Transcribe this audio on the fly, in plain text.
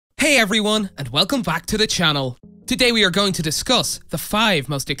Hey everyone, and welcome back to the channel. Today we are going to discuss the 5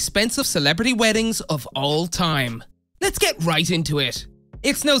 most expensive celebrity weddings of all time. Let's get right into it.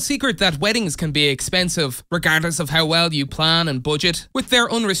 It's no secret that weddings can be expensive, regardless of how well you plan and budget. With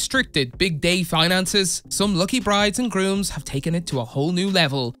their unrestricted big day finances, some lucky brides and grooms have taken it to a whole new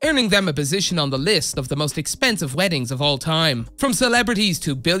level, earning them a position on the list of the most expensive weddings of all time. From celebrities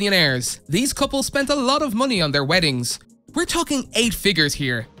to billionaires, these couples spent a lot of money on their weddings. We're talking 8 figures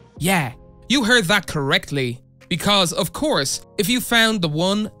here. Yeah, you heard that correctly. Because, of course, if you found the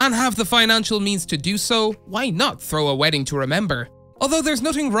one and have the financial means to do so, why not throw a wedding to remember? Although there's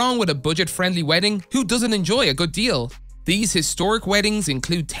nothing wrong with a budget-friendly wedding, who doesn't enjoy a good deal? These historic weddings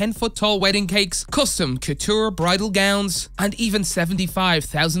include 10-foot-tall wedding cakes, custom couture bridal gowns, and even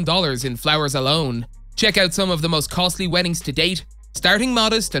 $75,000 in flowers alone. Check out some of the most costly weddings to date, starting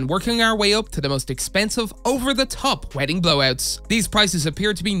modest and working our way up to the most expensive, over-the-top wedding blowouts. These prices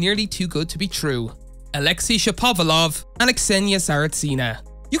appear to be nearly too good to be true. Alexei Shapovalov and Ksenia Saritsina.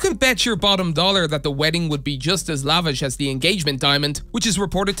 You can bet your bottom dollar that the wedding would be just as lavish as the engagement diamond, which is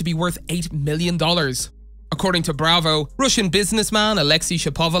reported to be worth $8 million. According to Bravo, Russian businessman Alexei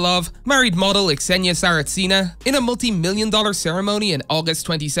Shapovalov married model Ksenia Saritsina in a multi-million-dollar ceremony in August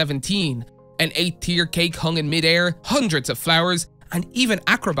 2017. An 8-tier cake hung in mid-air, hundreds of flowers, and even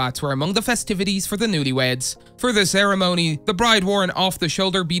acrobats were among the festivities for the newlyweds. For the ceremony, the bride wore an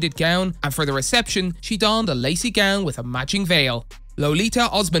off-the-shoulder beaded gown, and for the reception, she donned a lacy gown with a matching veil. Lolita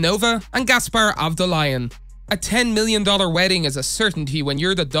Osmanova and Gaspar Avdolayan. A $10 million wedding is a certainty when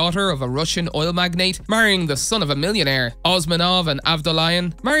you're the daughter of a Russian oil magnate marrying the son of a millionaire. Osmanov and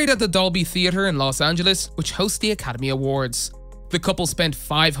Avdolayan married at the Dolby Theatre in Los Angeles, which hosts the Academy Awards. The couple spent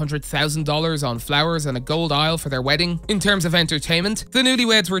 $500,000 on flowers and a gold aisle for their wedding. In terms of entertainment, the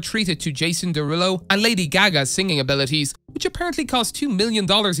newlyweds were treated to Jason Derulo and Lady Gaga's singing abilities, which apparently cost $2 million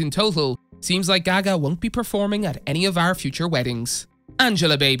in total. Seems like Gaga won't be performing at any of our future weddings.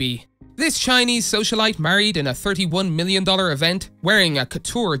 Angelababy. This Chinese socialite married in a $31 million event, wearing a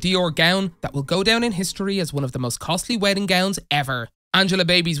couture Dior gown that will go down in history as one of the most costly wedding gowns ever.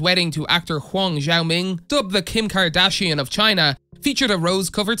 Angelababy's wedding to actor Huang Xiaoming, dubbed the Kim Kardashian of China, featured a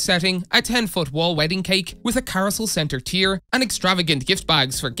rose-covered setting, a 10-foot wall wedding cake with a carousel center tier, and extravagant gift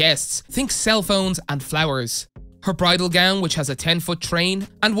bags for guests, think cell phones and flowers. Her bridal gown, which has a 10-foot train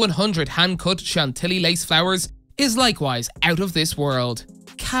and 100 hand-cut Chantilly lace flowers, is likewise out of this world.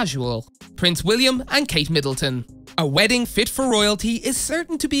 Casual. Prince William and Kate Middleton. A wedding fit for royalty is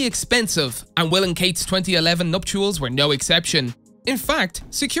certain to be expensive, and Will and Kate's 2011 nuptials were no exception. In fact,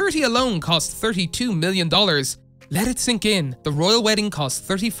 security alone cost $32 million. Let it sink in, the royal wedding cost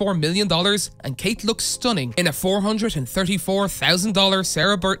 $34 million and Kate looks stunning in a $434,000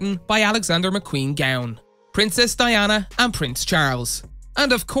 Sarah Burton by Alexander McQueen gown. Princess Diana and Prince Charles.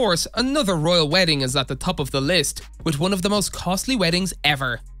 And of course, another royal wedding is at the top of the list, with one of the most costly weddings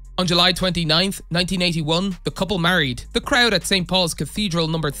ever. On July 29, 1981, the couple married. The crowd at St. Paul's Cathedral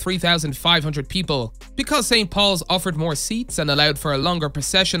numbered 3,500 people. Because St. Paul's offered more seats and allowed for a longer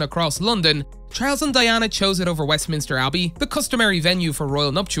procession across London, Charles and Diana chose it over Westminster Abbey, the customary venue for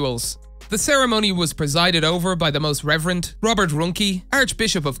royal nuptials. The ceremony was presided over by the Most Reverend Robert Runke,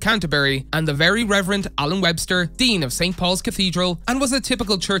 Archbishop of Canterbury, and the Very Reverend Alan Webster, Dean of St. Paul's Cathedral, and was a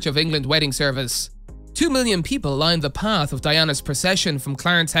typical Church of England wedding service. 2 million people lined the path of Diana's procession from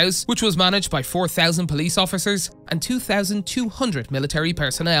Clarence House, which was managed by 4,000 police officers and 2,200 military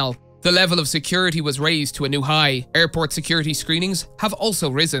personnel. The level of security was raised to a new high. Airport security screenings have also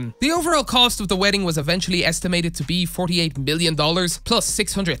risen. The overall cost of the wedding was eventually estimated to be $48 million plus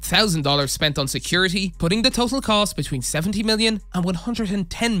 $600,000 spent on security, putting the total cost between $70 million and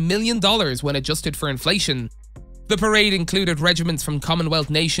 $110 million when adjusted for inflation. The parade included regiments from Commonwealth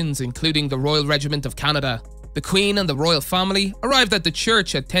nations, including the Royal Regiment of Canada. The Queen and the royal family arrived at the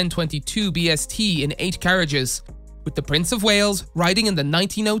church at 10:22 BST in 8 carriages, with the Prince of Wales riding in the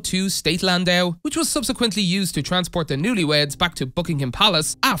 1902 State Landau, which was subsequently used to transport the newlyweds back to Buckingham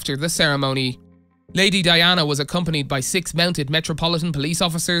Palace after the ceremony. Lady Diana was accompanied by 6 mounted Metropolitan Police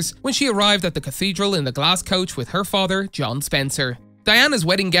officers when she arrived at the cathedral in the glass coach with her father, John Spencer. Diana's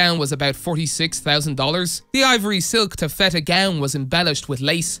wedding gown was about $46,000. The ivory silk taffeta gown was embellished with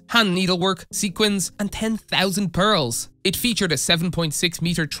lace, hand needlework, sequins, and 10,000 pearls. It featured a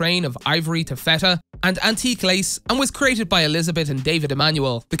 7.6-meter train of ivory taffeta and antique lace and was created by Elizabeth and David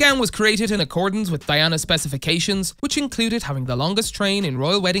Emanuel. The gown was created in accordance with Diana's specifications, which included having the longest train in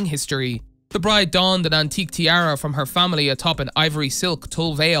royal wedding history. The bride donned an antique tiara from her family atop an ivory silk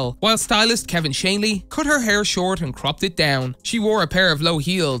tulle veil, while stylist Kevin Shanley cut her hair short and cropped it down. She wore a pair of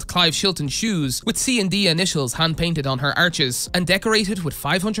low-heeled Clive Shilton shoes with C&D initials hand-painted on her arches and decorated with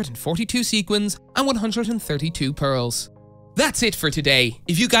 542 sequins and 132 pearls. That's it for today.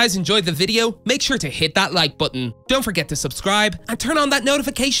 If you guys enjoyed the video, make sure to hit that like button. Don't forget to subscribe and turn on that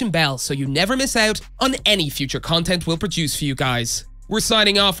notification bell so you never miss out on any future content we'll produce for you guys. We're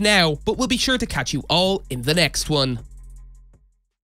signing off now, but we'll be sure to catch you all in the next one.